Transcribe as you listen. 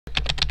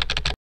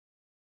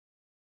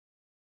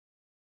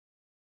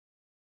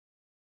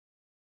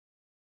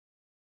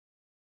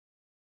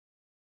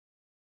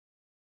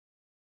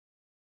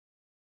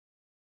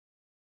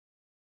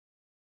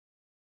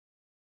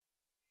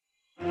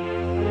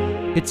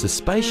It's a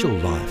spatial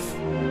life.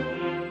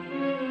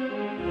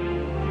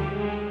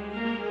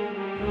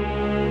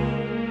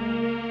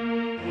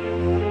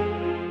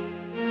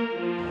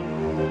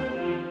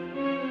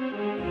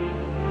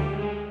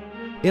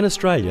 In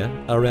Australia,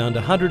 around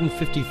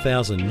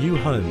 150,000 new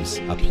homes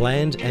are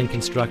planned and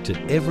constructed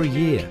every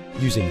year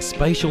using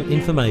spatial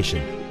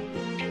information.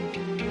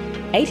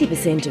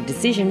 80% of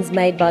decisions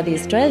made by the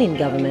Australian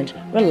Government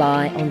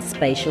rely on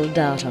spatial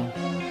data.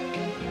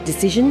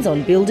 Decisions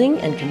on building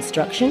and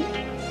construction,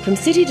 from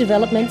city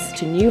developments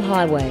to new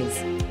highways.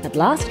 At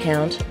last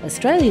count,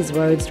 Australia's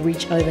roads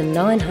reach over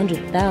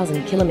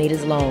 900,000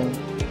 kilometres long.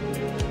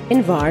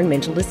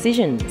 Environmental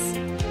decisions.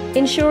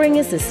 Ensuring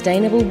a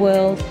sustainable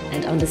world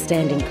and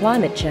understanding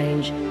climate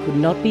change could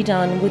not be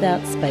done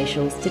without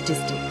spatial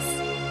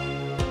statistics.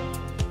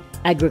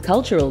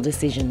 Agricultural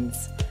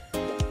decisions.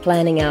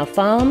 Planning our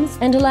farms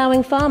and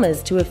allowing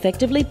farmers to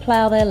effectively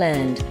plough their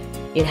land.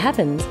 It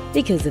happens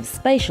because of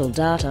spatial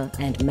data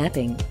and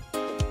mapping.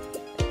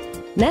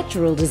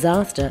 Natural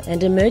disaster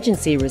and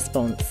emergency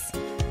response.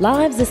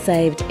 Lives are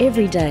saved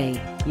every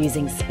day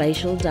using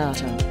spatial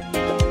data.